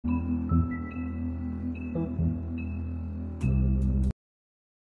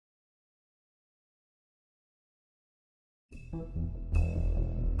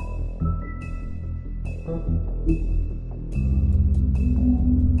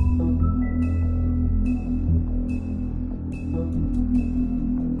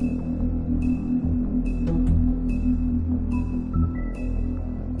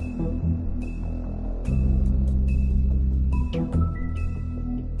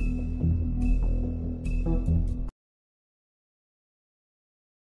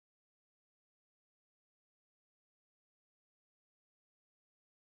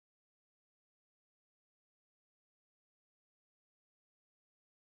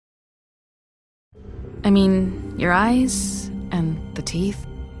I mean, your eyes and the teeth.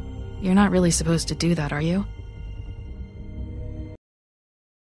 You're not really supposed to do that, are you?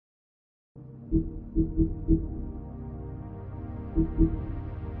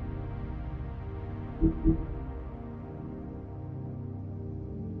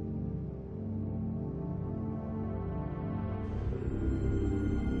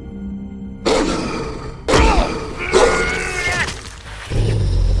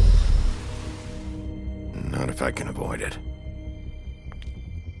 Not if I can avoid it.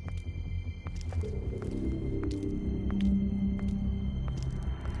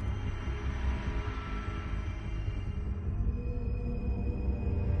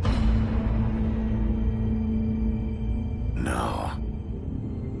 No.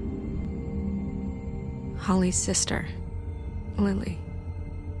 Holly's sister, Lily.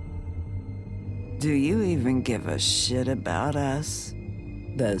 Do you even give a shit about us?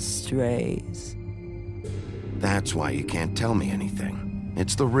 The Strays. That's why you can't tell me anything.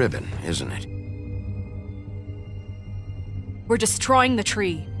 It's the ribbon, isn't it? We're destroying the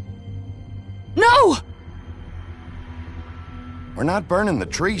tree. No! We're not burning the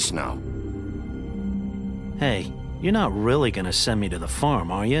tree, Snow. Hey, you're not really gonna send me to the farm,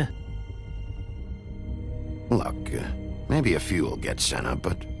 are you? Look, maybe a few will get sent up,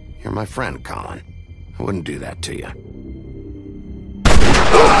 but you're my friend, Colin. I wouldn't do that to you.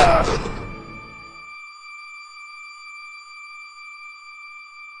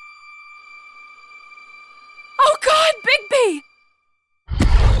 Oh God, Bigby!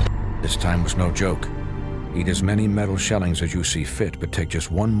 This time was no joke. Eat as many metal shellings as you see fit, but take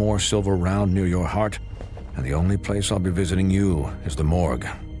just one more silver round near your heart, and the only place I'll be visiting you is the morgue.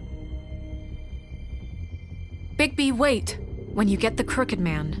 Bigby, wait. When you get the Crooked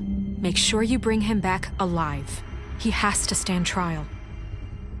Man, make sure you bring him back alive. He has to stand trial.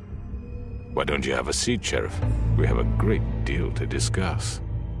 Why don't you have a seat, Sheriff? We have a great deal to discuss.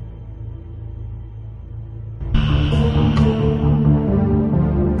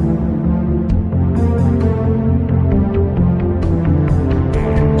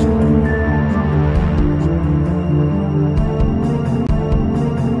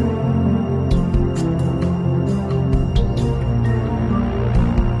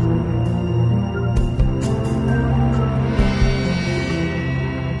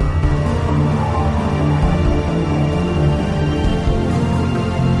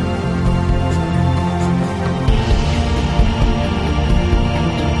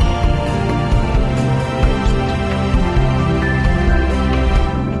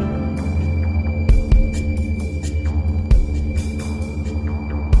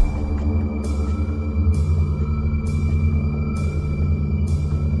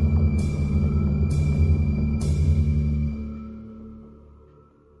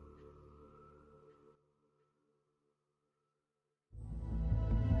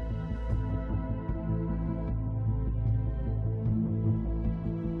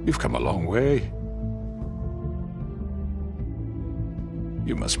 You've come a long way.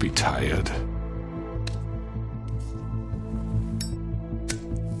 You must be tired.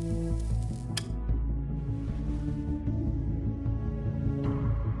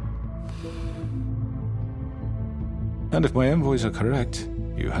 And if my envoys are correct,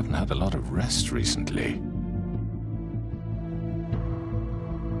 you haven't had a lot of rest recently.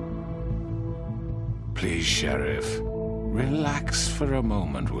 Please, Sheriff, relax for a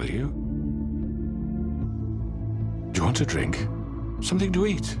moment, will you? Do you want a drink? Something to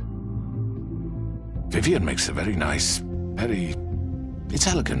eat? Vivian makes a very nice, it's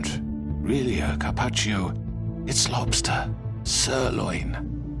elegant. Really a carpaccio. It's lobster, sirloin.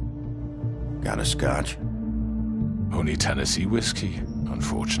 Got a scotch? Only Tennessee whiskey,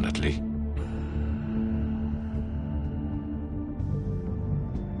 unfortunately.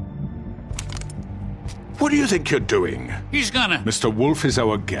 What do you think you're doing? He's gonna... Mr. Wolf is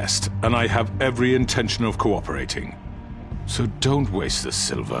our guest, and I have every intention of cooperating. So don't waste the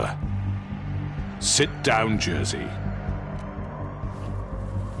silver. Sit down, Jersey.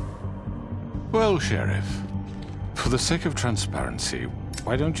 Well, Sheriff, For the sake of transparency,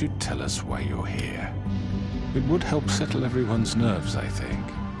 why don't you tell us why you're here? It would help settle everyone's nerves, I think.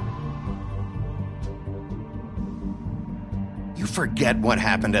 You forget what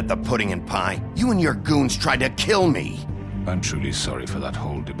happened at the Pudding and Pie? You and your goons tried to kill me! I'm truly sorry for that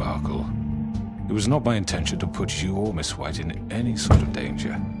whole debacle. It was not my intention to put you or Miss White in any sort of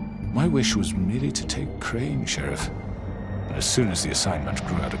danger. My wish was merely to take Crane, Sheriff. And as soon as the assignment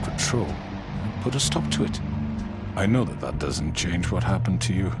grew out of control, I put a stop to it. I know that that doesn't change what happened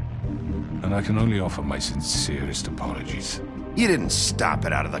to you, and I can only offer my sincerest apologies. You didn't stop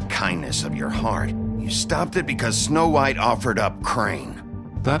it out of the kindness of your heart. You stopped it because Snow White offered up Crane.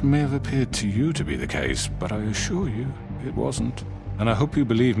 That may have appeared to you to be the case, but I assure you, it wasn't. And I hope you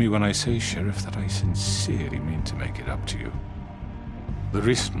believe me when I say, Sheriff, that I sincerely mean to make it up to you. The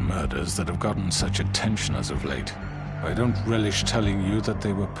recent murders that have gotten such attention as of late, I don't relish telling you that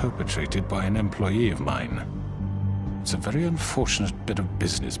they were perpetrated by an employee of mine. It's a very unfortunate bit of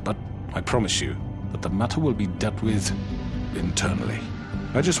business, but I promise you that the matter will be dealt with internally.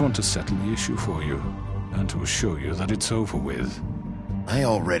 I just want to settle the issue for you, and to assure you that it's over with. I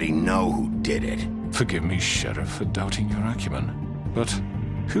already know who did it. Forgive me, Sheriff, for doubting your acumen, but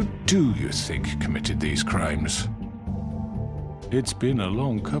who do you think committed these crimes? It's been a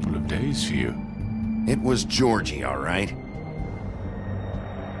long couple of days for you. It was Georgie, all right?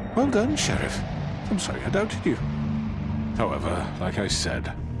 Well done, Sheriff. I'm sorry I doubted you. However, like I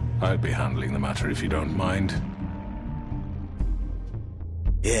said, I'll be handling the matter if you don't mind.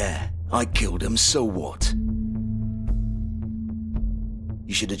 Yeah, I killed him, so what?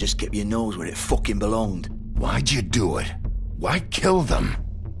 You should have just kept your nose where it fucking belonged. Why'd you do it? Why kill them?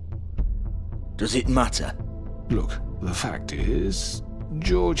 Does it matter? Look, the fact is,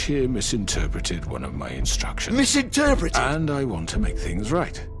 George here misinterpreted one of my instructions. Misinterpreted? And I want to make things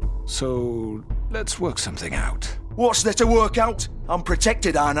right. So, let's work something out. What's there to work out? I'm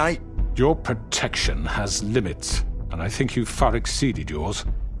protected, aren't I? Your protection has limits, and I think you've far exceeded yours.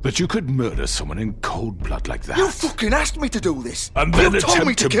 That you could murder someone in cold blood like that. You fucking asked me to do this! And then you told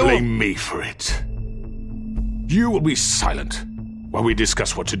me attempt to kill blame him. me for it. You will be silent while we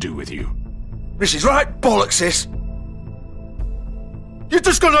discuss what to do with you. This is right bollocks, sis! You're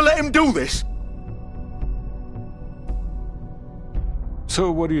just gonna let him do this?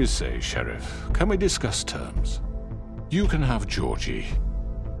 So what do you say, Sheriff? Can we discuss terms? You can have Georgie.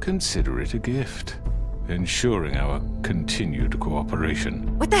 Consider it a gift, ensuring our continued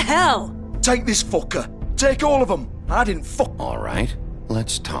cooperation. What the hell? Take this fucker. Take all of them. I didn't fuck. All right,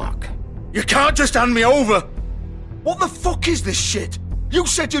 let's talk. You can't just hand me over. What the fuck is this shit? You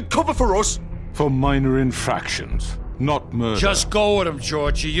said you'd cover for us. For minor infractions, not murder. Just go with him,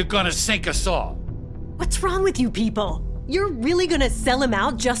 Georgie. You're gonna sink us all. What's wrong with you people? You're really gonna sell him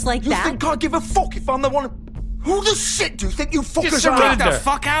out just like that? You think I give a fuck if I'm the one? Who the shit do you think you fuckers are? Get the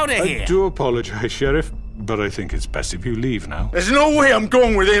fuck out of here! I do apologize, Sheriff, but I think it's best if you leave now. There's no way I'm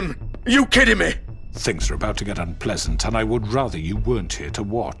going with him. Are you kidding me? Things are about to get unpleasant, and I would rather you weren't here to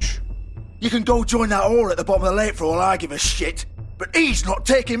watch. You can go join that whore at the bottom of the lake for all I give a shit. But he's not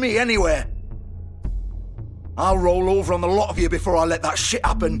taking me anywhere. I'll roll over on the lot of you before I let that shit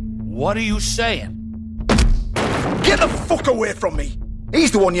happen. What are you saying? Get the fuck away from me! He's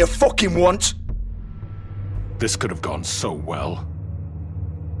the one you fucking want! This could have gone so well.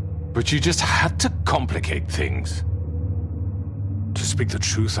 But you just had to complicate things. To speak the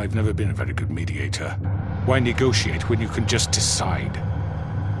truth, I've never been a very good mediator. Why negotiate when you can just decide?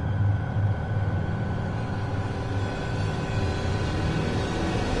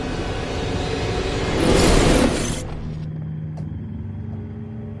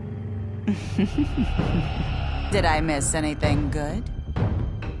 Did I miss anything good?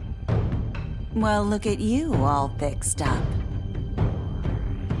 Well, look at you, all fixed up.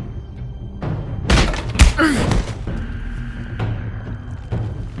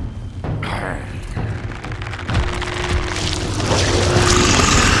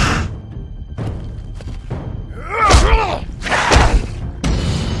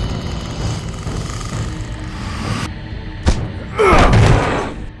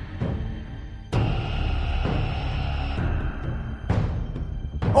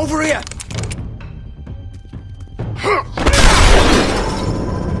 Over here!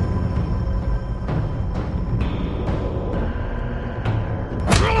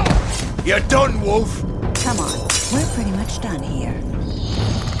 You're done, Wolf! Come on, we're pretty much done here.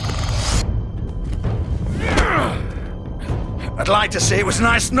 I'd like to say it was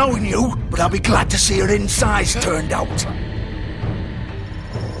nice knowing you, but I'll be glad to see your insides turned out.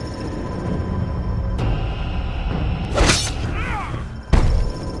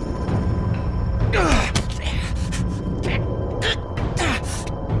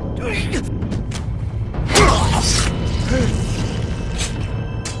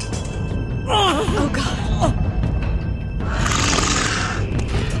 Oh, God.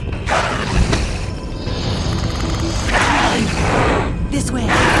 This way.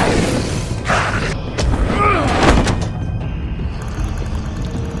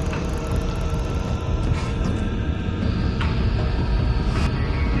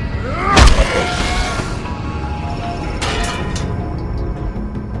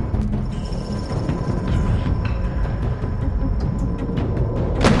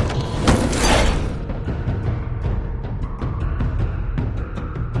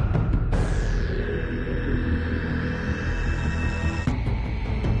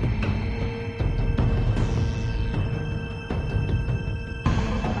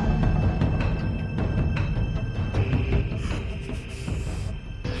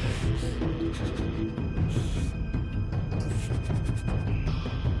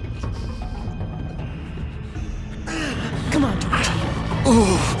 Come on, Georgie.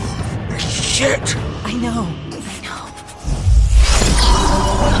 Oh, shit! I know.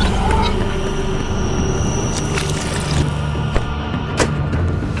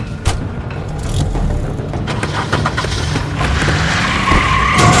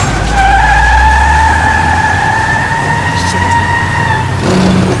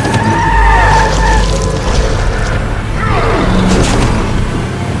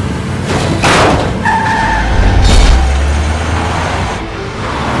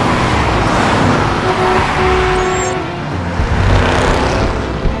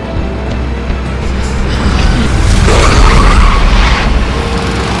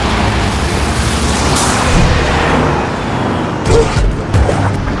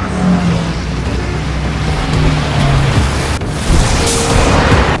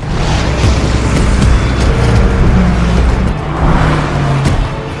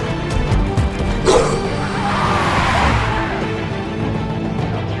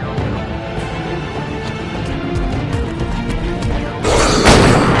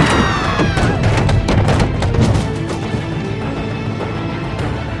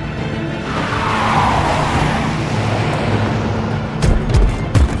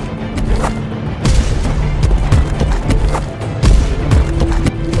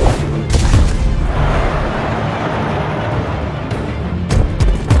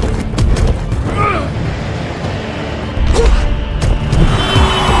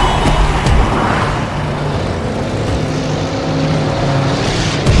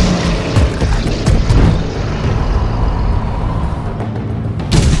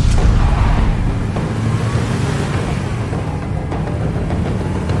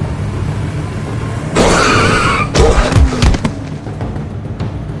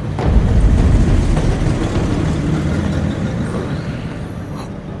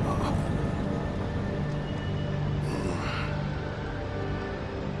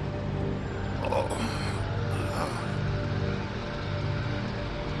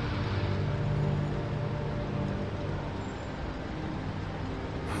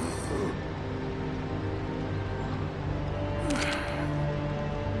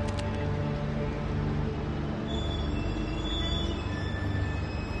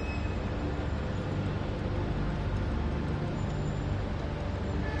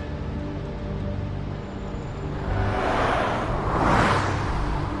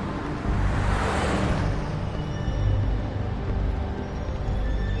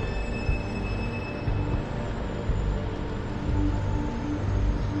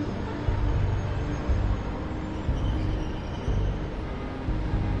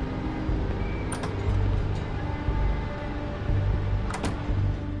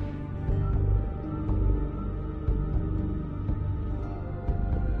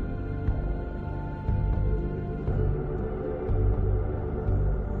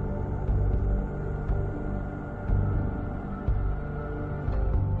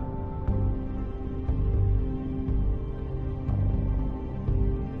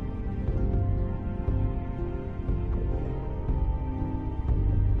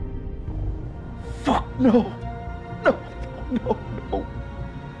 No. No. No. No.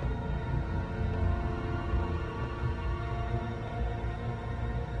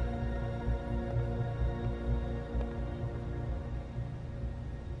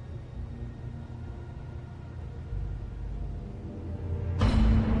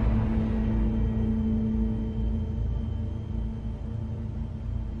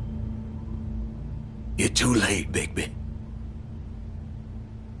 You're too late, Bigby.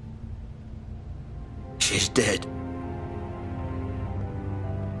 She's dead.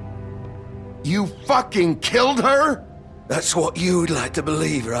 You fucking killed her? That's what you'd like to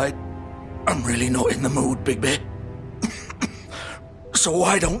believe, right? I'm really not in the mood, Bigby. So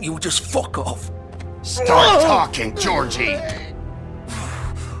why don't you just fuck off? Start talking, Georgie!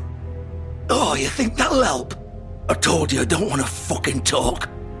 Oh, you think that'll help? I told you I don't want to fucking talk.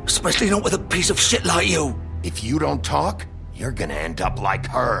 Especially not with a piece of shit like you. If you don't talk, you're gonna end up like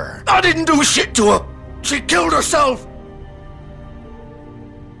her. I didn't do shit to her! She killed herself!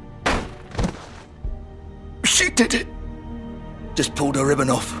 She did it! Just pulled her ribbon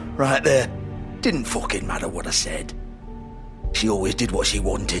off, right there. Didn't fucking matter what I said. She always did what she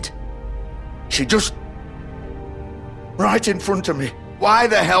wanted. She just... right in front of me. Why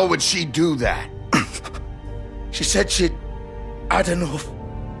the hell would she do that? She said she'd had enough.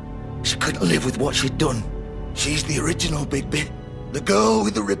 She couldn't live with what she'd done. She's the original Bigby. The girl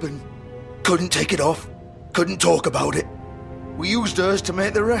with the ribbon. Couldn't take it off. Couldn't talk about it. We used hers to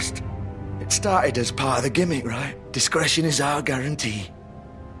make the rest. It started as part of the gimmick, right? Discretion is our guarantee.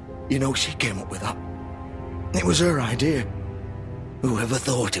 You know, she came up with that. It was her idea. Whoever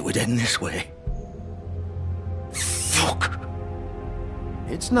thought it would end this way? Fuck.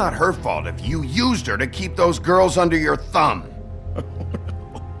 It's not her fault if you used her to keep those girls under your thumb.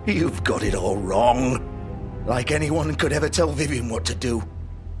 You've got it all wrong. Like anyone could ever tell Vivian what to do.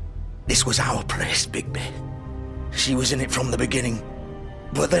 This was our place, Bigby. She was in it from the beginning.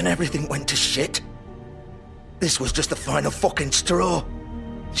 But then everything went to shit. This was just the final fucking straw.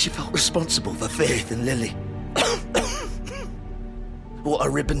 She felt responsible for Faith and Lily. What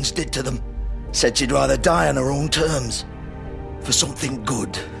her ribbons did to them. Said she'd rather die on her own terms. For something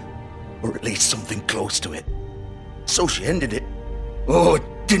good. Or at least something close to it. So she ended it. Oh, it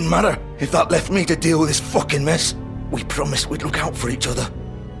didn't matter if that left me to deal with this fucking mess. We promised we'd look out for each other.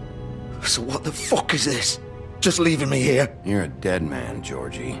 So what the fuck is this? Just leaving me here? You're a dead man,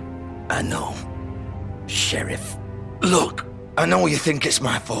 Georgie. I know. Sheriff. Look, I know you think it's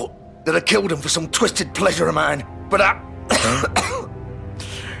my fault. That I killed him for some twisted pleasure of mine. But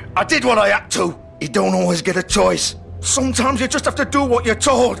I did what I had to. You don't always get a choice. Sometimes you just have to do what you're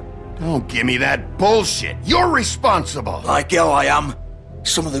told. Don't give me that bullshit. You're responsible. Like how I am.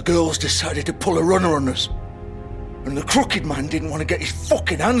 Some of the girls decided to pull a runner on us. And the crooked man didn't want to get his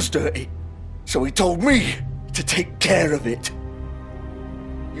fucking hands dirty. So he told me to take care of it.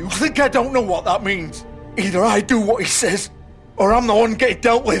 You think I don't know what that means? Either I do what he says, or I'm the one getting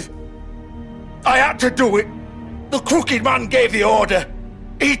dealt with. I had to do it. The crooked man gave the order.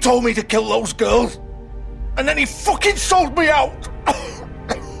 He told me to kill those girls. And then he fucking sold me out.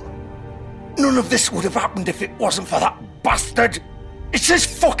 None of this would have happened if it wasn't for that bastard. It's his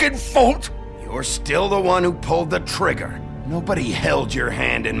fucking fault. You're still the one who pulled the trigger. Nobody held your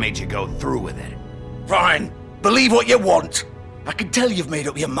hand and made you go through with it. Fine. Believe what you want. I can tell you've made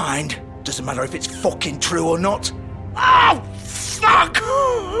up your mind. Doesn't matter if it's fucking true or not. Oh, fuck!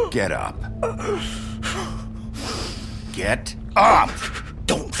 Get up. Get up!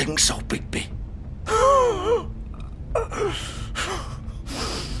 Don't think so, Bigby.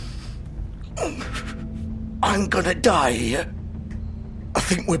 I'm gonna die here. I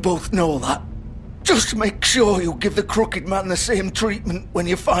think we both know that. Just make sure you give the crooked man the same treatment when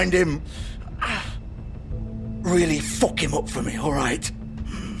you find him. Really fuck him up for me, alright?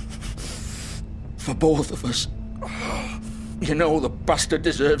 For both of us. You know the bastard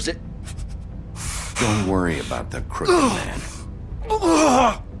deserves it. Don't worry about the crooked man.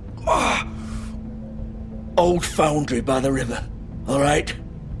 Old foundry by the river, alright?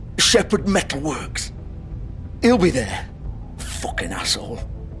 Shepherd Metalworks. He'll be there. Fucking asshole.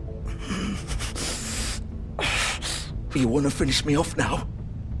 You want to finish me off now?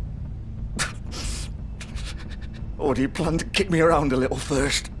 Or do you plan to kick me around a little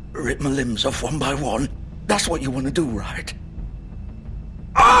first? Rip my limbs off one by one? That's what you want to do, right?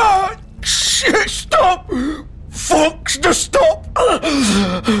 Ah! Shit, stop! Fucks to stop!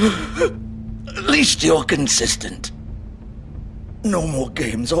 At least you're consistent. No more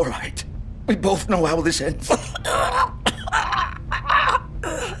games, alright? We both know how this ends.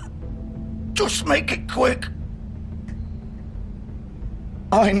 Just make it quick.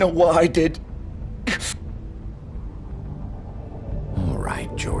 I know what I did. All right,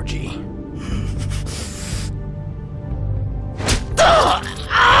 Georgie.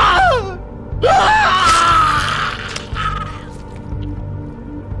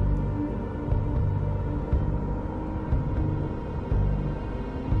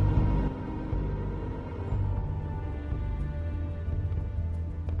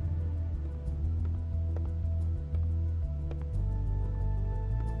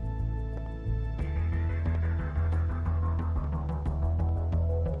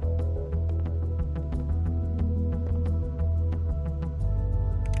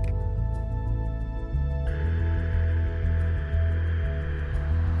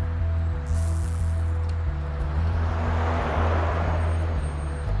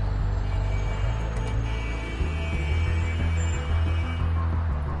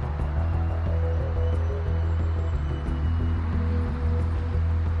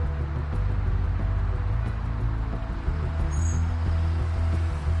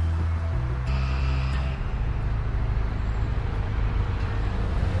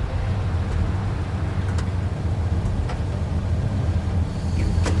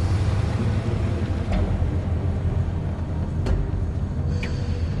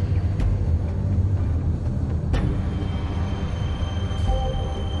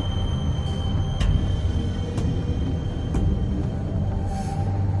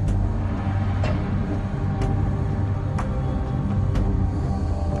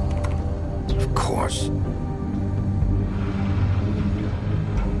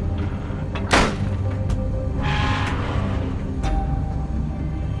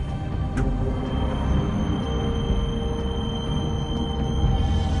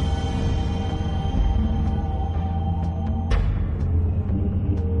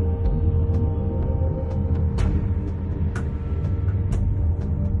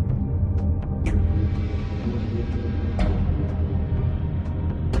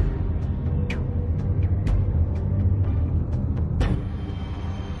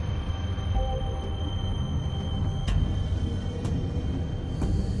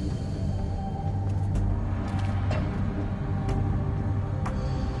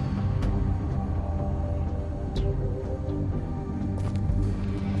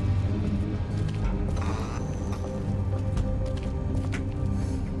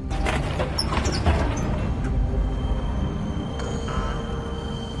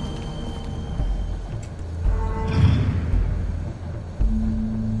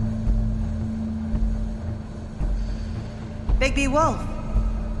 Bigby Wolf.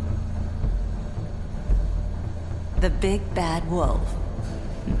 The big bad wolf.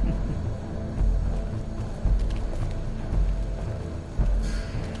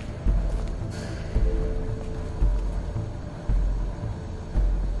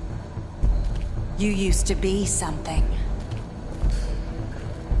 You used to be something.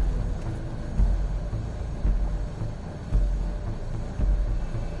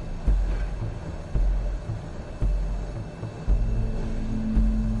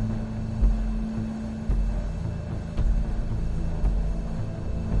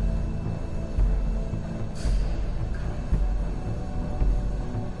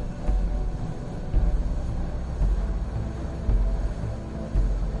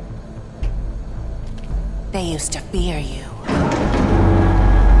 They used to fear you.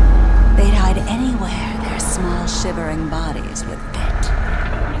 They'd hide anywhere their small shivering bodies would fit.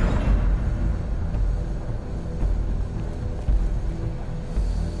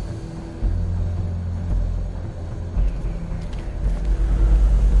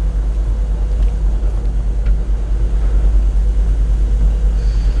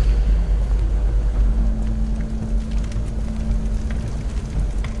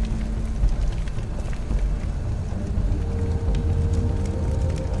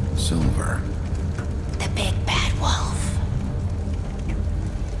 Silver. The big bad wolf.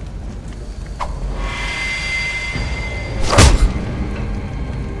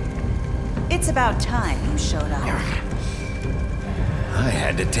 It's about time you showed up. I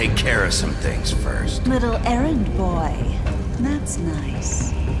had to take care of some things first. Little errand boy. That's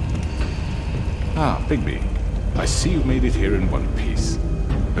nice. Ah, Bigby. I see you made it here in one piece.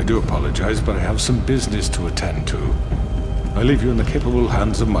 I do apologize, but I have some business to attend to. I leave you in the capable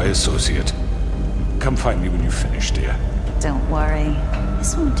hands of my associate. Come find me when you've finished, dear. Don't worry.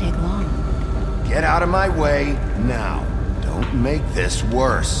 This won't take long. Get out of my way now. Don't make this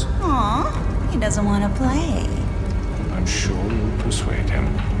worse. Aw, he doesn't want to play. I'm sure you'll persuade him.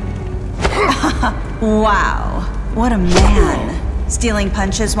 Wow, what a man. Stealing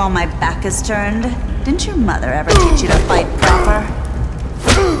punches while my back is turned? Didn't your mother ever teach you to fight proper?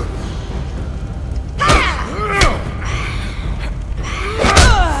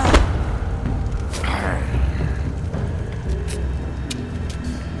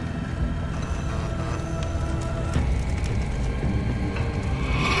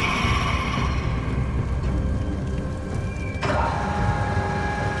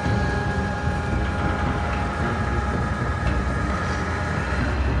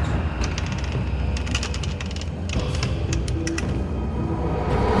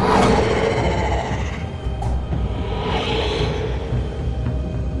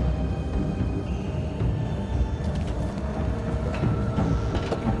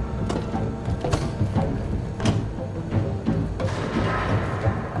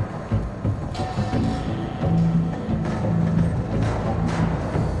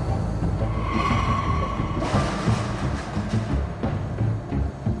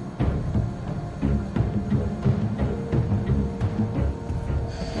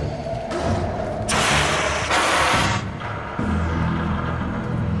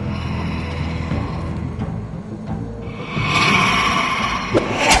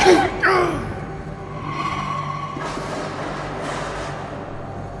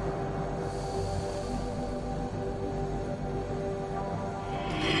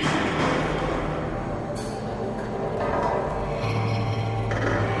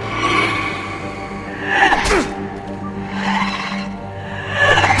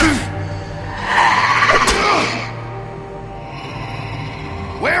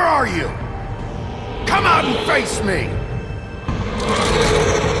 Where are you? Come out and face me!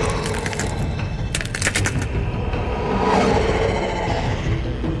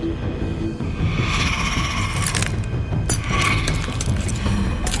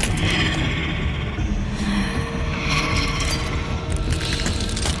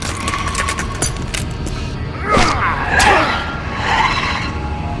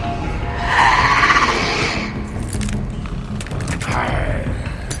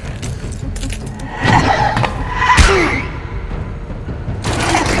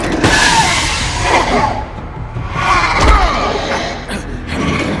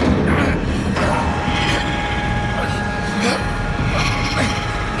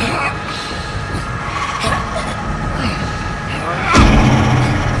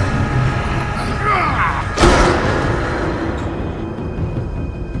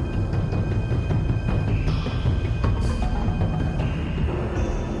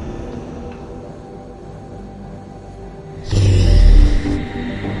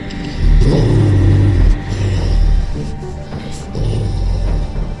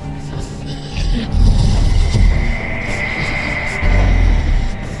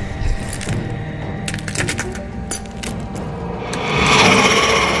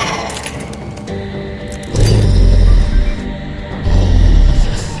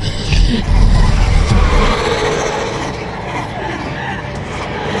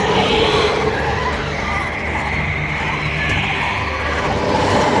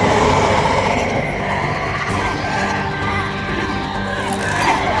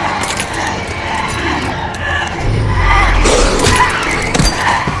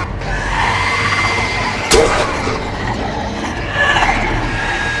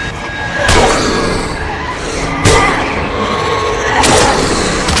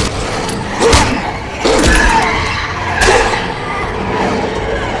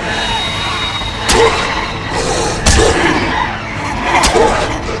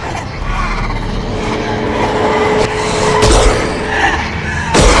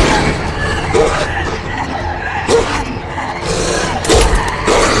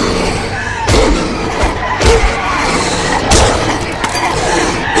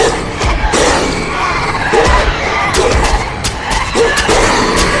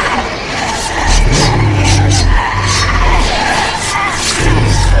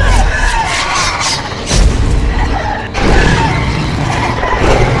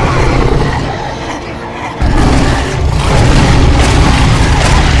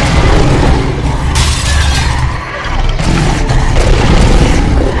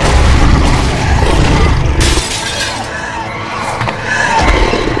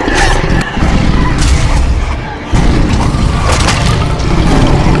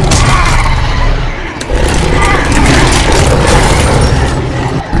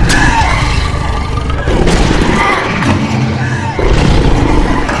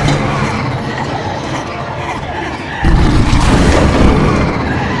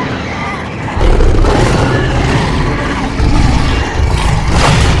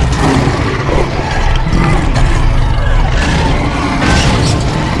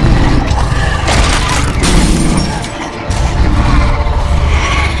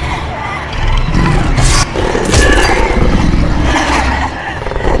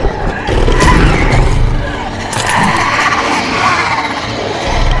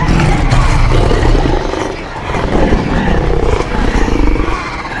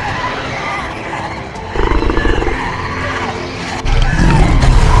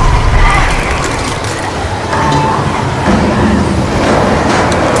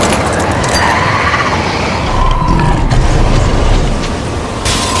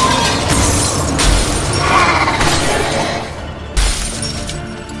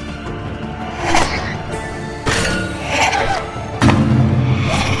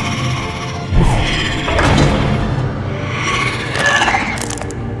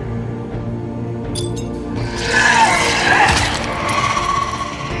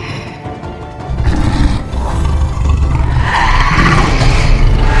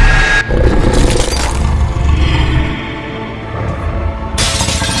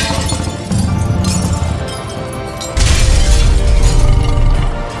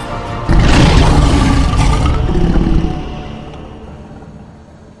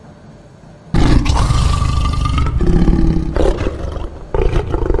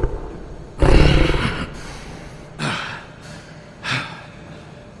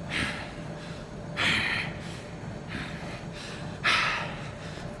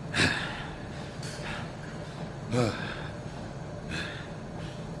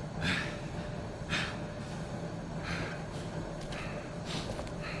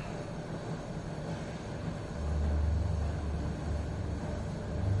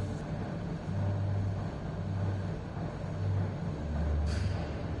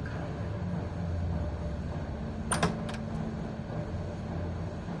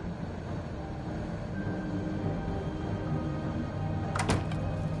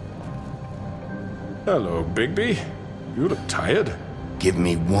 Hello, Bigby. You look tired. Give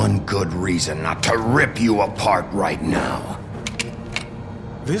me one good reason not to rip you apart right now.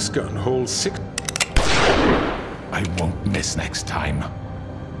 This gun holds 6... I won't miss next time.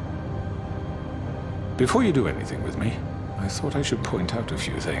 Before you do anything with me, I thought I should point out a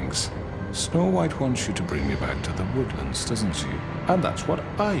few things. Snow White wants you to bring me back to the woodlands, doesn't she? And that's what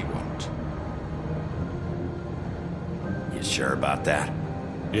I want. You sure about that?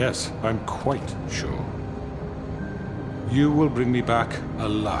 Yes, I'm quite sure. You will bring me back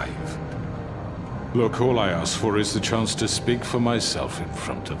alive. Look, all I ask for is the chance to speak for myself in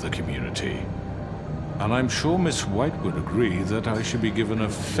front of the community. And I'm sure Miss White would agree that I should be given a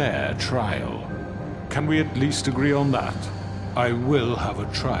fair trial. Can we at least agree on that? I will have a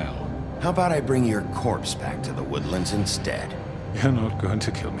trial. How about I bring your corpse back to the woodlands instead? You're not going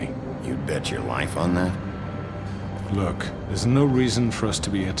to kill me. You'd bet your life on that? Look, there's no reason for us to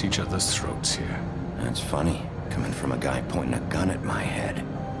be at each other's throats here. That's funny, coming from a guy pointing a gun at my head.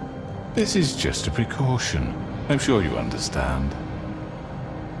 This is just a precaution. I'm sure you understand.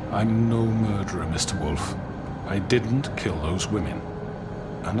 I'm no murderer, Mr. Wolf. I didn't kill those women.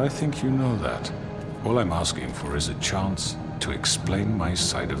 And I think you know that. All I'm asking for is a chance to explain my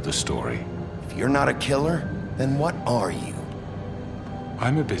side of the story. If you're not a killer, then what are you?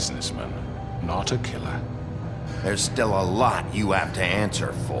 I'm a businessman, not a killer. There's still a lot you have to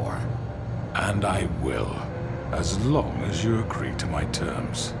answer for. And I will, as long as you agree to my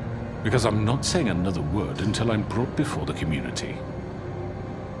terms. Because I'm not saying another word until I'm brought before the community.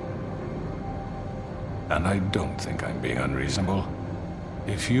 And I don't think I'm being unreasonable.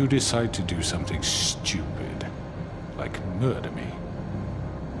 If you decide to do something stupid, like murder me,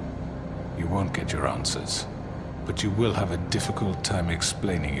 you won't get your answers. But you will have a difficult time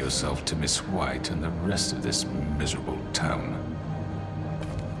explaining yourself to Miss White and the rest of this miserable town.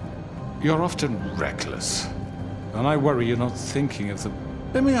 You're often reckless, and I worry you're not thinking of the...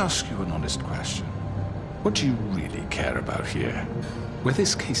 Let me ask you an honest question. What do you really care about here? Where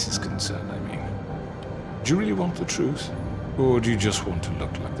this case is concerned, I mean. Do you really want the truth? Or do you just want to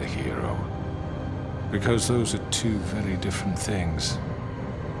look like the hero? Because those are two very different things.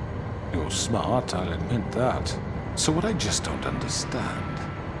 You're smart, I'll admit that. So what I just don't understand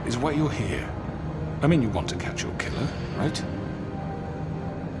is why you're here. I mean, you want to catch your killer, right?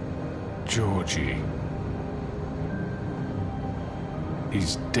 Georgie.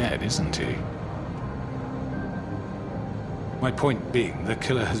 He's dead, isn't he? My point being, the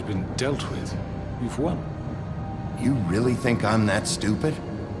killer has been dealt with. You've won. You really think I'm that stupid?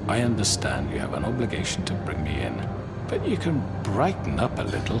 I understand you have an obligation to bring me in, but you can brighten up a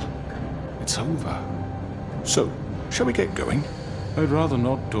little. It's over. So, shall we get going? I'd rather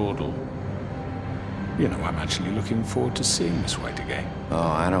not dawdle. You know, I'm actually looking forward to seeing Miss White again. Oh,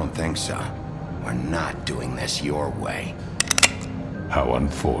 I don't think so. We're not doing this your way. How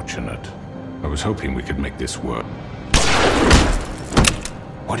unfortunate. I was hoping we could make this work.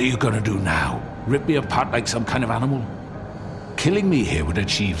 What are you gonna do now? Rip me apart like some kind of animal? Killing me here would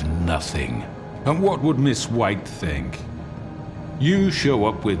achieve nothing. And what would Miss White think? You show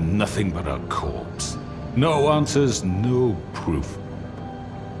up with nothing but a corpse. No answers, no proof.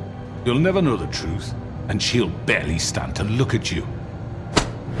 You'll never know the truth, and she'll barely stand to look at you.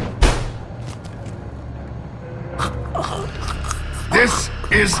 This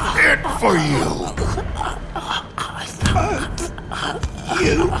is it for you!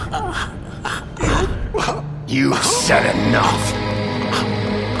 You said enough!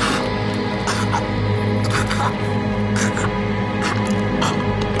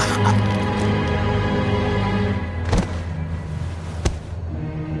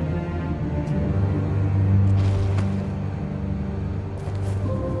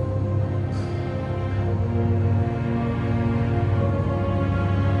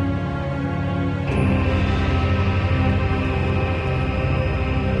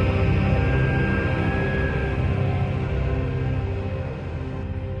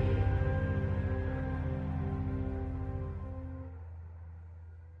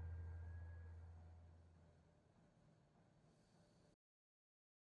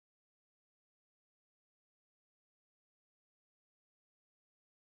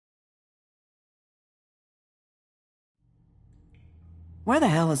 Where the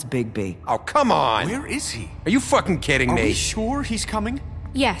hell is Bigby? Oh, come on! Where is he? Are you fucking kidding me? Are we sure he's coming?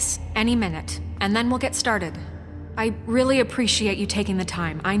 Yes, any minute. And then we'll get started. I really appreciate you taking the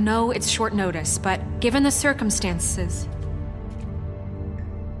time. I know it's short notice, but given the circumstances...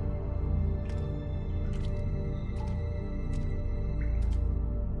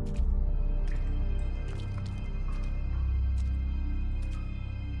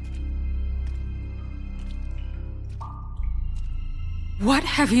 What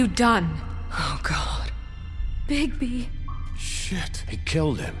have you done? Oh, God. Bigby. Shit. He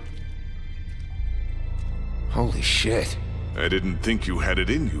killed him. Holy shit. I didn't think you had it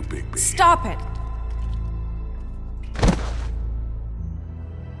in you, Bigby. Stop it!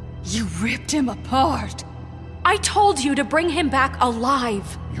 You ripped him apart. I told you to bring him back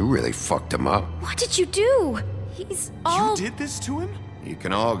alive. You really fucked him up. What did you do? He's all... You did this to him? You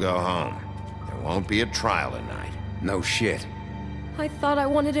can all go home. There won't be a trial tonight. No shit. I thought I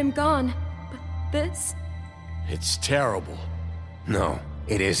wanted him gone. But this... It's terrible. No,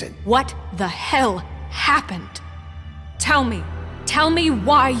 it isn't. What the hell happened? Tell me. Tell me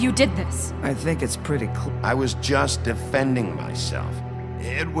why you did this. I think it's pretty clear. I was just defending myself.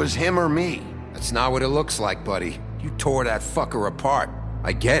 It was him or me. That's not what it looks like, buddy. You tore that fucker apart.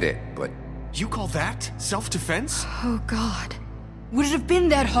 I get it, but... You call that self-defense? Oh, God. Would it have been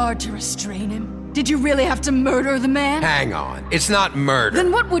that hard to restrain him? Did you really have to murder the man? Hang on. It's not murder.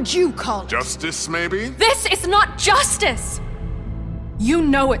 Then what would you call it? Justice, maybe? This is not justice! You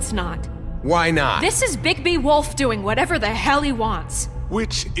know it's not. Why not? This is Bigby Wolf doing whatever the hell he wants.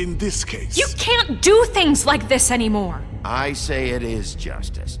 Which, in this case... You can't do things like this anymore! I say it is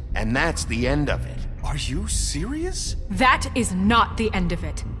justice, and that's the end of it. Are you serious? That is not the end of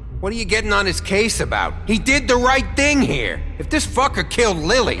it. What are you getting on his case about? He did the right thing here. If this fucker killed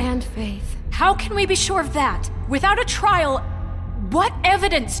Lily... And Faith. How can we be sure of that? Without a trial, what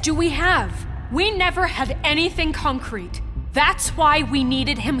evidence do we have? We never had anything concrete. That's why we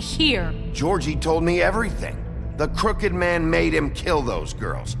needed him here. Georgie told me everything. The crooked man made him kill those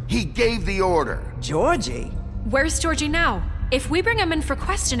girls. He gave the order. Georgie? Where's Georgie now? If we bring him in for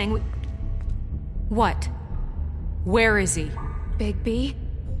questioning, What? Where is he? Bigby?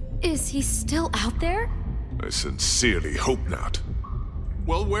 Is he still out there? I sincerely hope not.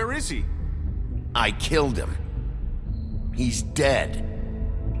 Well, where is he? I killed him. He's dead.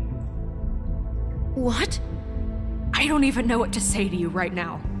 What? I don't even know what to say to you right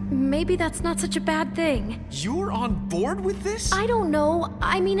now. Maybe that's not such a bad thing. You're on board with this? I don't know.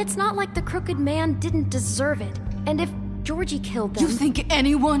 I mean, it's not like the crooked man didn't deserve it. And if Georgie killed them... You think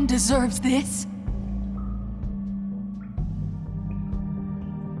anyone deserves this?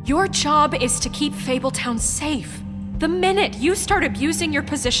 Your job is to keep Fabletown safe. The minute you start abusing your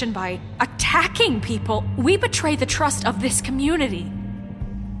position by attacking people, we betray the trust of this community.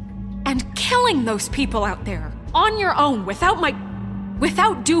 And killing those people out there, on your own,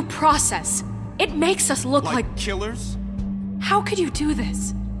 without due process, it makes us look like killers? How could you do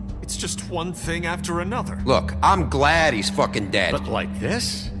this? It's just one thing after another. Look, I'm glad he's fucking dead. But like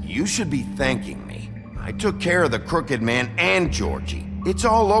this? You should be thanking me. I took care of the crooked man and Georgie. It's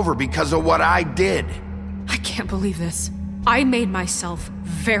all over because of what I did. I can't believe this. I made myself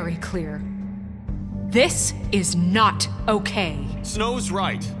very clear. This is not okay. Snow's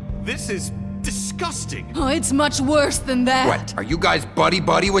right. This is disgusting. Oh, it's much worse than that. What? Are you guys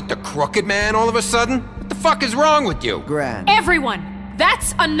buddy-buddy with the crooked man all of a sudden? What the fuck is wrong with you? Gran. Everyone!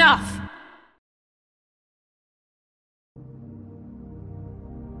 That's enough!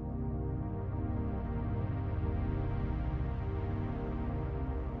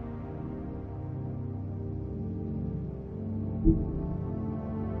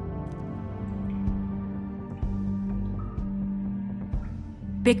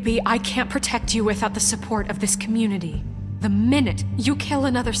 Bigby, I can't protect you without the support of this community. The minute you kill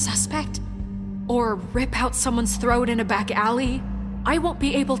another suspect, or rip out someone's throat in a back alley, I won't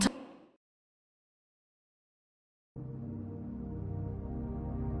be able to...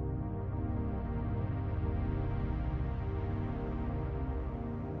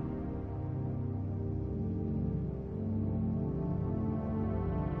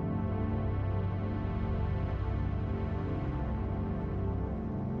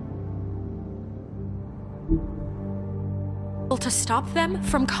 to stop them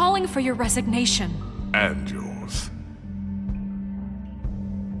from calling for your resignation. And yours.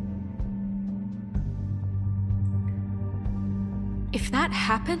 If that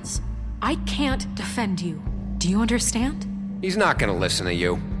happens, I can't defend you. Do you understand? He's not gonna listen to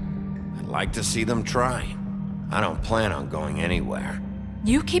you. I'd like to see them try. I don't plan on going anywhere.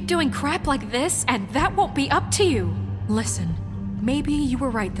 You keep doing crap like this, and that won't be up to you. Listen, maybe you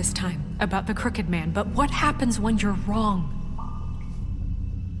were right this time about the crooked man, but what happens when you're wrong?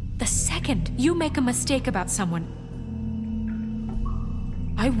 The second you make a mistake about someone,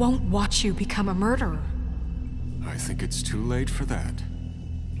 I won't watch you become a murderer. I think it's too late for that.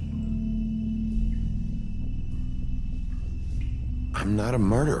 I'm not a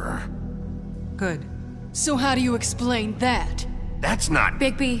murderer. Good. So how do you explain that? That's not...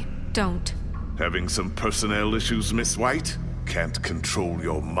 Bigby, don't. Having some personnel issues, Miss White? can't control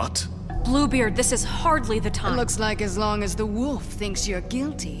your mutt? Bluebeard, this is hardly the time. It looks like as long as the wolf thinks you're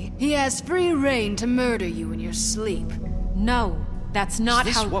guilty, he has free rein to murder you in your sleep. No, that's not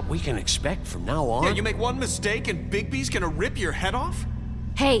Is how- this what we can expect from now on? Yeah, you make one mistake and Bigby's gonna rip your head off?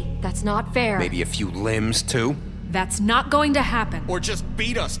 Hey, that's not fair. Maybe a few limbs, too? That's not going to happen. Or just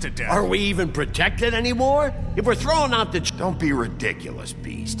beat us to death. Are we even protected anymore? If we're throwing out the... Don't be ridiculous,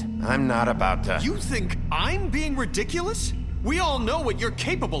 Beast. I'm not about to... You think I'm being ridiculous? We all know what you're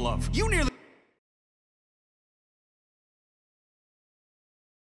capable of. You nearly...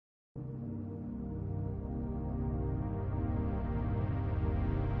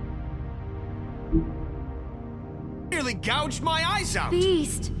 nearly gouged my eyes out.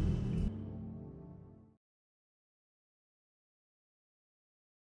 Beast.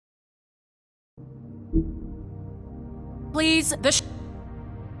 Please, the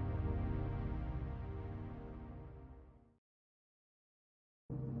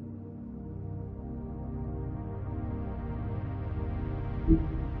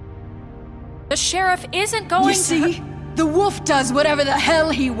sheriff isn't going You see? The wolf does whatever the hell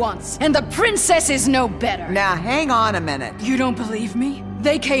he wants, and the princess is no better. Now, hang on a minute. You don't believe me?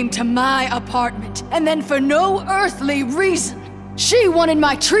 They came to my apartment, and then for no earthly reason, she wanted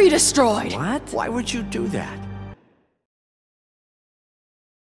my tree destroyed. What? Why would you do that?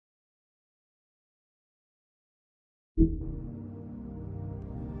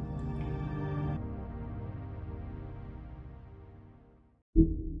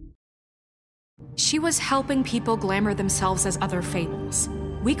 She was helping people glamour themselves as other fables.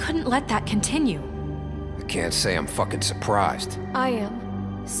 We couldn't let that continue. I can't say I'm fucking surprised. I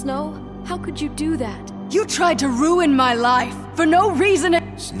am. Snow, how could you do that? You tried to ruin my life for no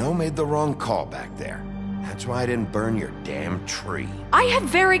reason. Snow made the wrong call back there. That's why I didn't burn your damn tree. I had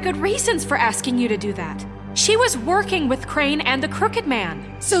very good reasons for asking you to do that. She was working with Crane and the Crooked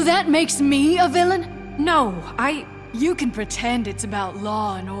Man. So that makes me a villain? No, You can pretend it's about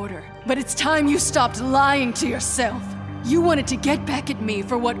law and order, but it's time you stopped lying to yourself. You wanted to get back at me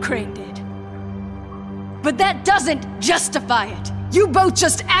for what Crane did. But that doesn't justify it. You both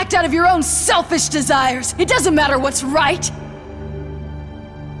just act out of your own selfish desires. It doesn't matter what's right.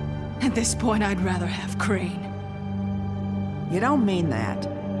 At this point, I'd rather have Crane. You don't mean that.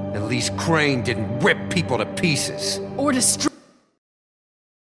 At least Crane didn't rip people to pieces. Or destroy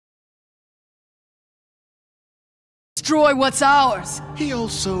what's ours. He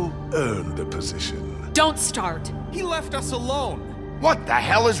also earned the position. Don't start. He left us alone. What the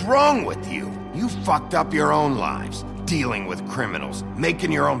hell is wrong with you? You fucked up your own lives, dealing with criminals,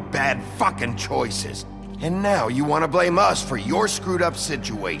 making your own bad fucking choices. And now you want to blame us for your screwed up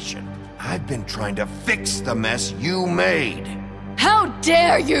situation. I've been trying to fix the mess you made. How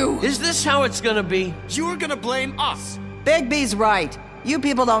dare you! Is this how it's gonna be? You're gonna blame us. Bigby's right. You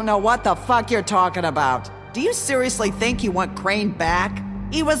people don't know what the fuck you're talking about. Do you seriously think you want Crane back?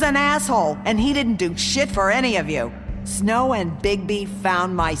 He was an asshole, and he didn't do shit for any of you. Snow and Bigby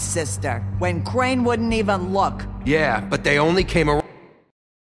found my sister, when Crane wouldn't even look. Yeah, but they only came around.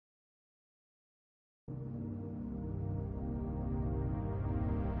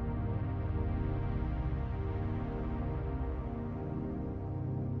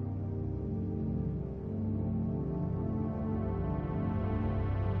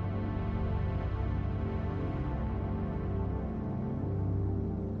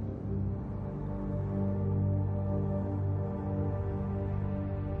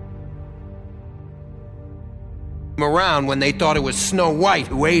 around when they thought it was Snow White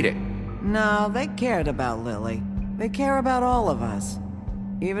who ate it. No, they cared about Lily. They care about all of us.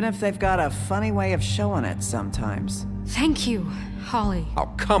 Even if they've got a funny way of showing it sometimes. Thank you, Holly.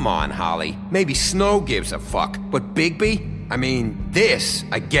 Oh, come on, Holly. Maybe Snow gives a fuck, but Bigby? I mean, this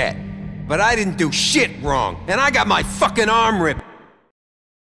I get. But I didn't do shit wrong, and I got my fucking arm ripped.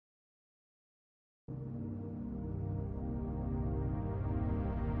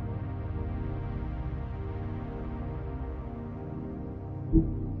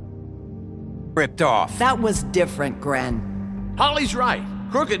 Ripped off. That was different, Gren. Holly's right.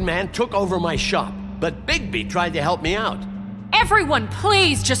 Crooked Man took over my shop, but Bigby tried to help me out. Everyone,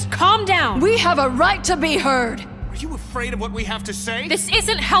 please, just calm down. We have a right to be heard. Are you afraid of what we have to say? This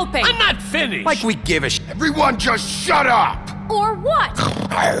isn't helping. I'm not finished. Like we give a shit. Everyone just shut up! Or what?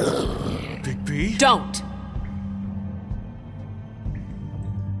 Bigby? Don't.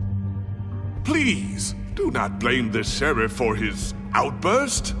 Please, do not blame the sheriff for his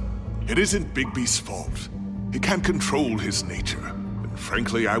outburst. It isn't Bigby's fault. He can't control his nature, and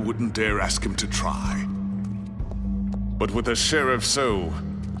frankly, I wouldn't dare ask him to try. But with a sheriff so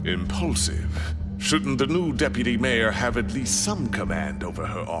impulsive, Shouldn't the new deputy mayor have at least some command over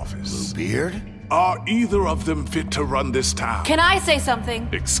her office? Bluebeard? Are either of them fit to run this town? Can I say something?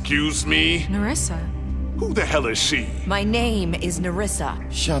 Excuse me? Nerissa. Who the hell is she? My name is Nerissa.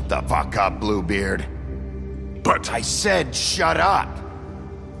 Shut the fuck up, Bluebeard. But I said shut up.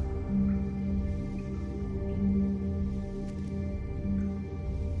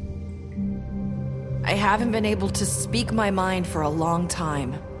 I haven't been able to speak my mind for a long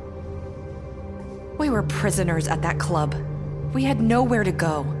time. We were prisoners at that club. We had nowhere to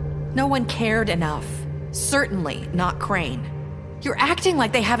go. No one cared enough. Certainly not Crane. You're acting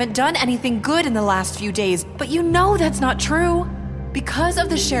like they haven't done anything good in the last few days, but you know that's not true. Because of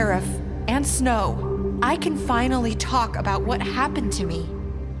the sheriff and Snow, I can finally talk about what happened to me.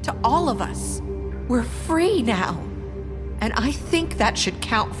 To all of us. We're free now. And I think that should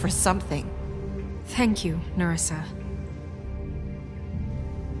count for something. Thank you, Nerissa.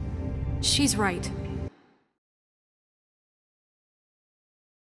 She's right.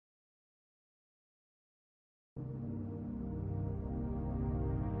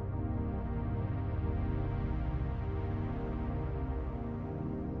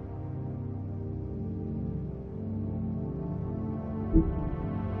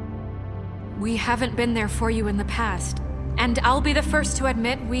 We haven't been there for you in the past, and I'll be the first to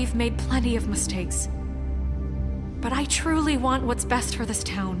admit we've made plenty of mistakes. But I truly want what's best for this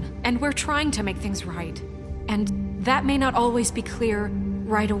town, and we're trying to make things right. And that may not always be clear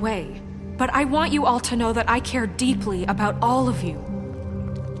right away, but I want you all to know that I care deeply about all of you.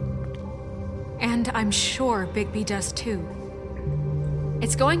 And I'm sure Bigby does too.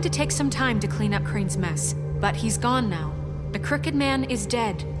 It's going to take some time to clean up Crane's mess, but he's gone now. The Crooked Man is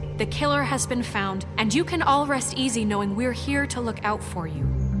dead. The killer has been found, and you can all rest easy knowing we're here to look out for you.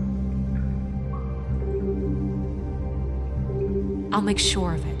 I'll make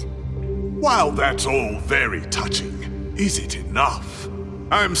sure of it. While that's all very touching, is it enough?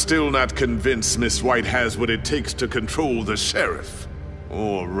 I'm still not convinced Miss White has what it takes to control the sheriff,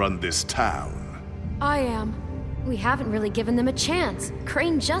 or run this town. I am. We haven't really given them a chance.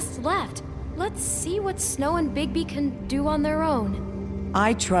 Crane just left. Let's see what Snow and Bigby can do on their own.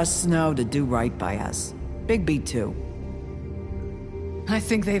 I trust Snow to do right by us. Bigby too. I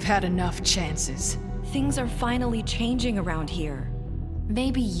think they've had enough chances. Things are finally changing around here.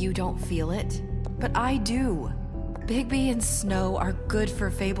 Maybe you don't feel it, but I do. Bigby and Snow are good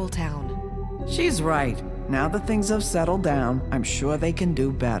for Fabletown. She's right. Now that things have settled down, I'm sure they can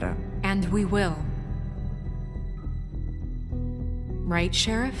do better. And we will. Right,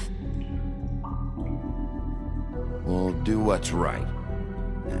 Sheriff? We'll do what's right.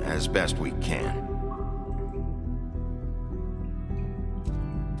 As best we can.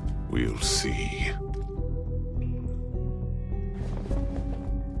 We'll see.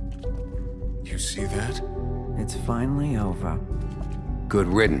 You see that? It's finally over. Good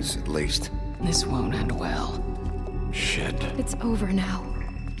riddance, at least. This won't end well. Shit. It's over now.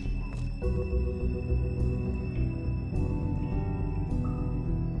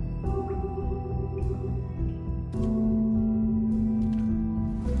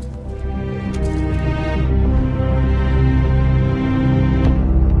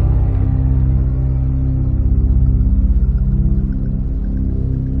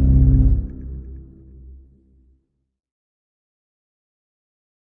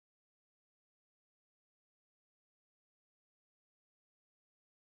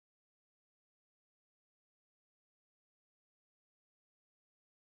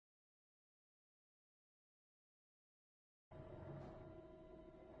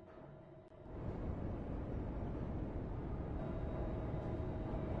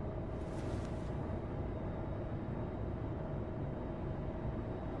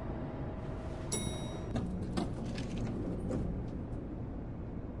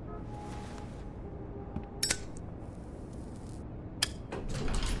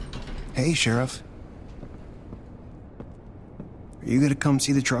 Hey, Sheriff. Are you gonna come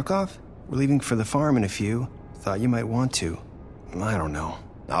see the truck off? We're leaving for the farm in a few. Thought you might want to. I don't know.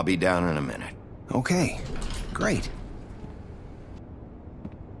 I'll be down in a minute. Okay, great.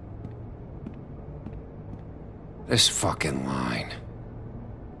 This fucking line.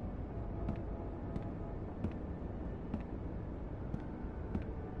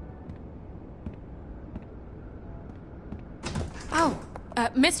 Oh,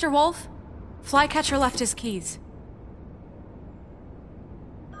 Mr. Wolf? Flycatcher left his keys.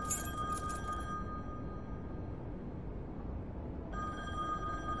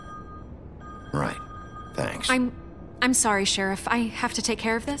 Right. Thanks. I'm sorry, Sheriff. I have to take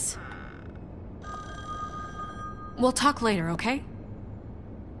care of this. We'll talk later, okay?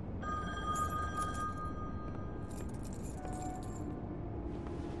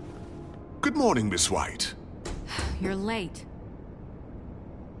 Good morning, Miss White. You're late.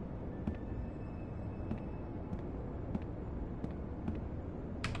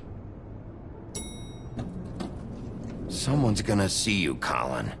 Someone's gonna see you,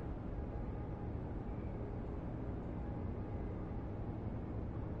 Colin.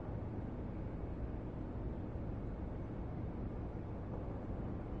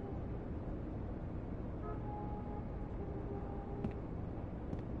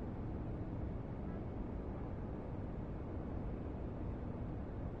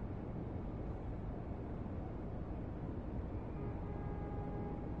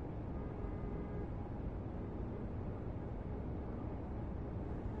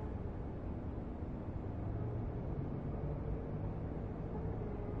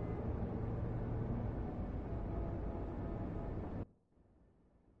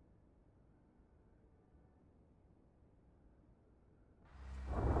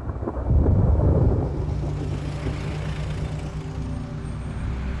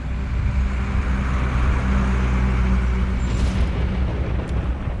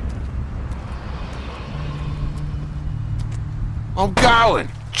 I'm going!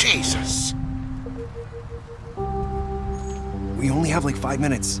 Jesus! We only have like 5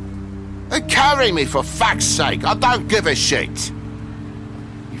 minutes. Carry me, for fuck's sake! I don't give a shit!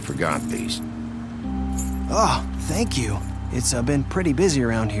 You forgot these. Oh, thank you. It's been pretty busy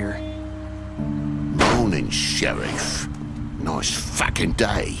around here. Morning, Sheriff. Nice fucking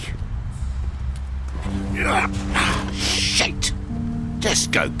day. Shit! Just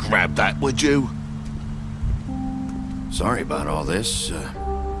go grab that, would you? Sorry about all this.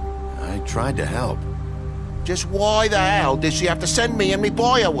 I tried to help. Just why the hell did she have to send me and me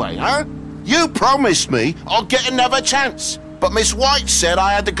boy away, huh? You promised me I'd get another chance, but Miss White said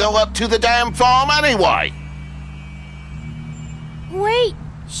I had to go up to the damn farm anyway. Wait,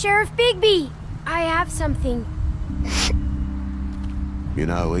 Sheriff Bigby, I have something. You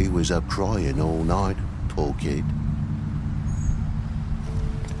know, he was up crying all night, poor kid.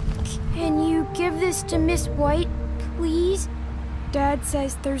 Can you give this to Miss White, please? Dad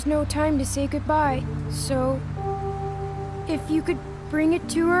says there's no time to say goodbye, so if you could bring it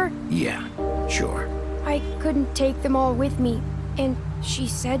to her? Yeah, sure. I couldn't take them all with me, and she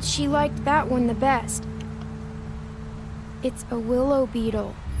said she liked that one the best. It's a willow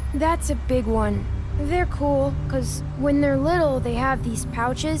beetle. That's a big one. They're cool, 'cause when they're little, they have these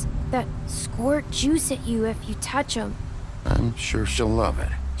pouches that squirt juice at you if you touch them. I'm sure she'll love it.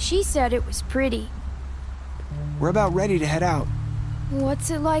 She said it was pretty. We're about ready to head out. What's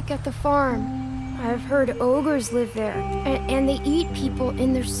it like at the farm? I've heard ogres live there, and they eat people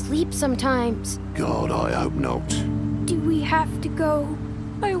in their sleep sometimes. God, I hope not. Do we have to go?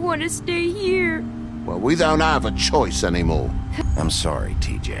 I want to stay here. Well, we don't have a choice anymore. I'm sorry,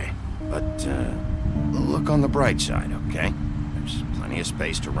 TJ, but look on the bright side, okay? There's plenty of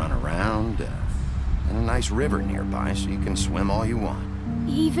space to run around, and a nice river nearby so you can swim all you want.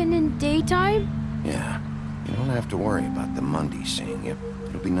 Even in daytime? Yeah, you don't have to worry about the Mundy seeing you.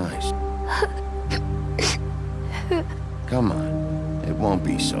 It'll be nice. Come on, it won't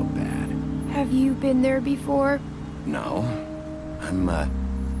be so bad. Have you been there before? No,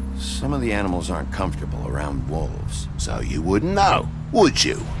 some of the animals aren't comfortable around wolves, so you wouldn't know, would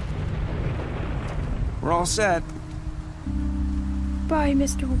you? We're all set. Bye,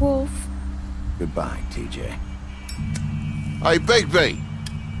 Mr. Wolf. Goodbye, TJ. Hey, Bigby!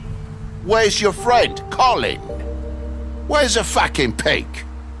 Where's your friend, Colin? Where's the fucking pig?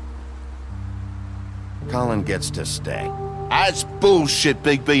 Colin gets to stay. That's bullshit,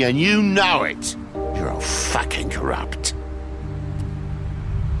 Bigby, and you know it. You're all fucking corrupt.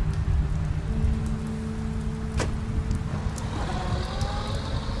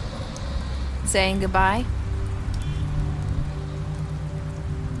 Saying goodbye?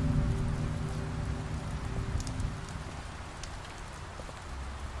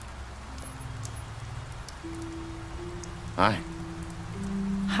 Hi.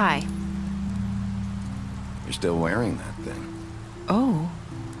 Hi. You're still wearing that thing. Oh.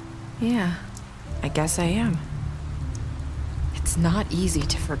 Yeah. I guess I am. It's not easy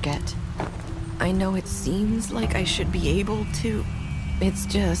to forget. I know it seems like I should be able to. It's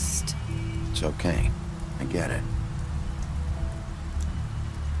just... It's okay. I get it.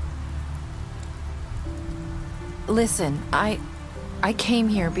 Listen, I came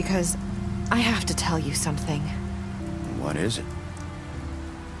here because I have to tell you something. What is it?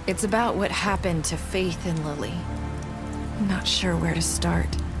 It's about what happened to Faith and Lily. I'm not sure where to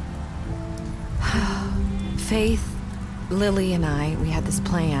start. Faith, Lily, and I, we had this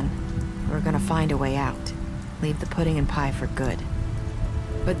plan. We were gonna find a way out. Leave the pudding and pie for good.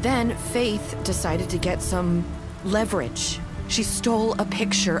 But then Faith decided to get some leverage. She stole a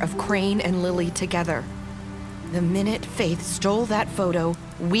picture of Crane and Lily together. The minute Faith stole that photo,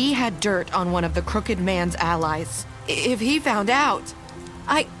 we had dirt on one of the Crooked Man's allies. If he found out,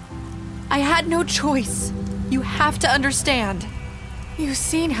 I had no choice. You have to understand. You've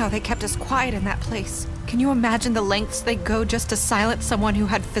seen how they kept us quiet in that place. Can you imagine the lengths they go just to silence someone who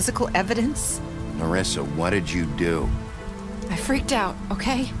had physical evidence? Nerissa, what did you do? I freaked out,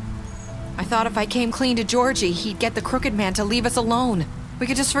 okay? I thought if I came clean to Georgie, he'd get the Crooked Man to leave us alone. We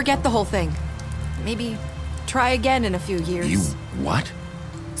could just forget the whole thing. Maybe try again in a few years. You what?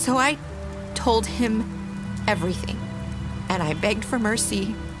 So I told him everything. And I begged for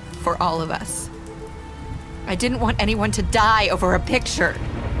mercy for all of us. I didn't want anyone to die over a picture.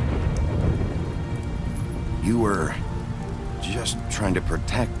 You were just trying to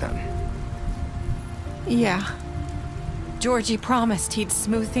protect them. Yeah. Georgie promised he'd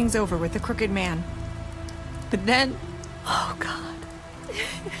smooth things over with the Crooked Man. But then... Oh, God.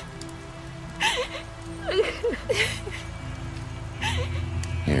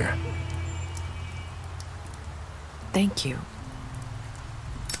 Here. Thank you.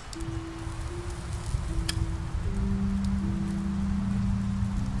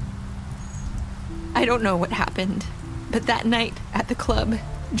 I don't know what happened, but that night at the club,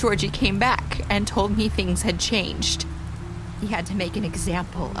 Georgie came back and told me things had changed. He had to make an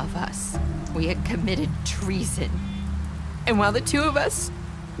example of us. We had committed treason. And while the two of us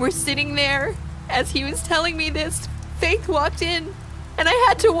were sitting there, as he was telling me this, Faith walked in, and I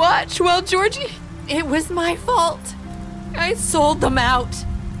had to watch while Georgie... It was my fault. I sold them out,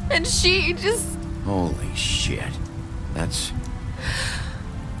 and she just... Holy shit. That's...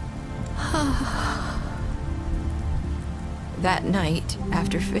 That night,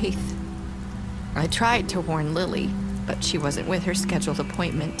 after Faith, I tried to warn Lily, but she wasn't with her scheduled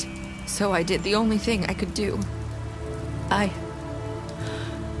appointment. So I did the only thing I could do. I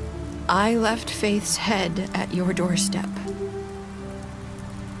left Faith's head at your doorstep.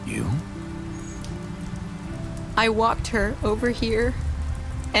 You? I walked her over here,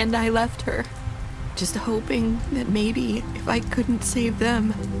 and I left her, just hoping that maybe if I couldn't save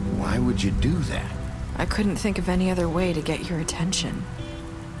them... Why would you do that? I couldn't think of any other way to get your attention.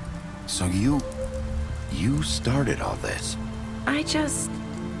 So you started all this? I just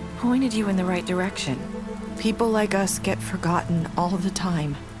pointed you in the right direction. People like us get forgotten all the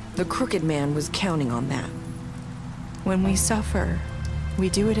time. The Crooked Man was counting on that. When we suffer, we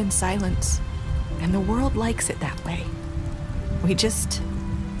do it in silence, and the world likes it that way. We just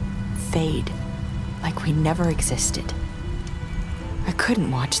fade, like we never existed. I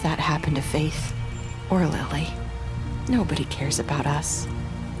couldn't watch that happen to Faith or Lily. Nobody cares about us.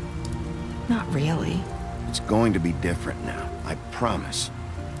 Not really. It's going to be different now, I promise.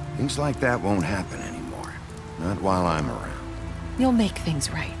 Things like that won't happen anymore. Not while I'm around. You'll make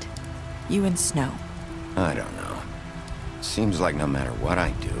things right. You and Snow. I don't know. Seems like no matter what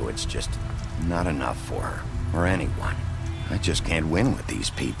I do, it's just not enough for her, or anyone. I just can't win with these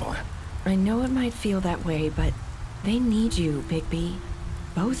people. I know it might feel that way, but they need you, Bigby.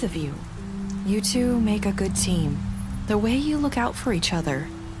 Both of you. You two make a good team. The way you look out for each other,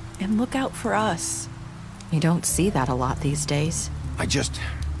 and look out for us. You don't see that a lot these days. I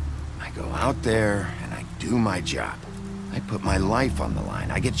go out there and I do my job. I put my life on the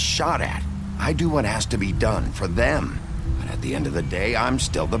line. I get shot at. I do what has to be done for them. But at the end of the day, I'm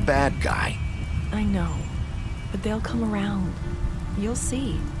still the bad guy. I know, but they'll come around. You'll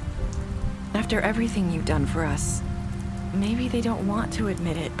see. After everything you've done for us, maybe they don't want to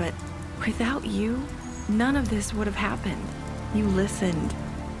admit it, but without you, none of this would have happened. You listened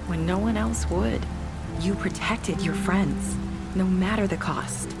when no one else would. You protected your friends, no matter the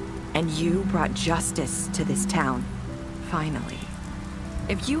cost. And you brought justice to this town. Finally.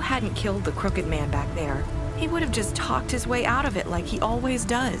 If you hadn't killed the Crooked Man back there, he would have just talked his way out of it like he always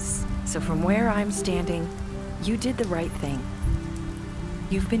does. So from where I'm standing, you did the right thing.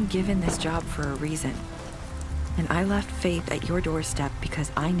 You've been given this job for a reason. And I left Faith at your doorstep because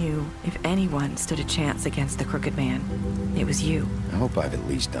I knew if anyone stood a chance against the Crooked Man, it was you. I hope I've at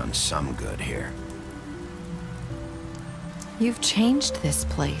least done some good here. You've changed this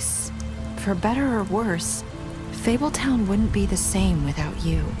place. For better or worse, Fabletown wouldn't be the same without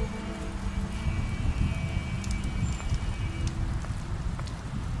you.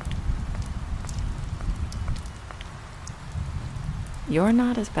 You're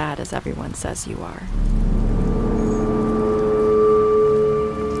not as bad as everyone says you are.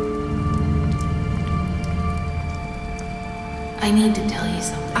 I need to tell you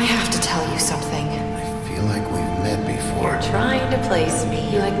something. I have to tell you something. I feel like we've met before. for? Trying to place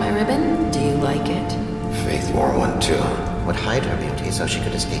me. You like my ribbon? Do you like it? Faith wore one too. Would hide her beauty so she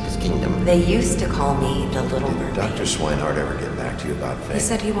could escape his kingdom. They used to call me the Little Mermaid. Did Dr. Swinehart ever get back to you about Faith? He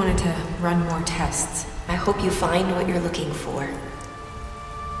said he wanted to run more tests. I hope you find what you're looking for.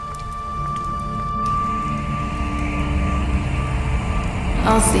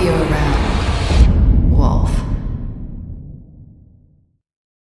 I'll see you around.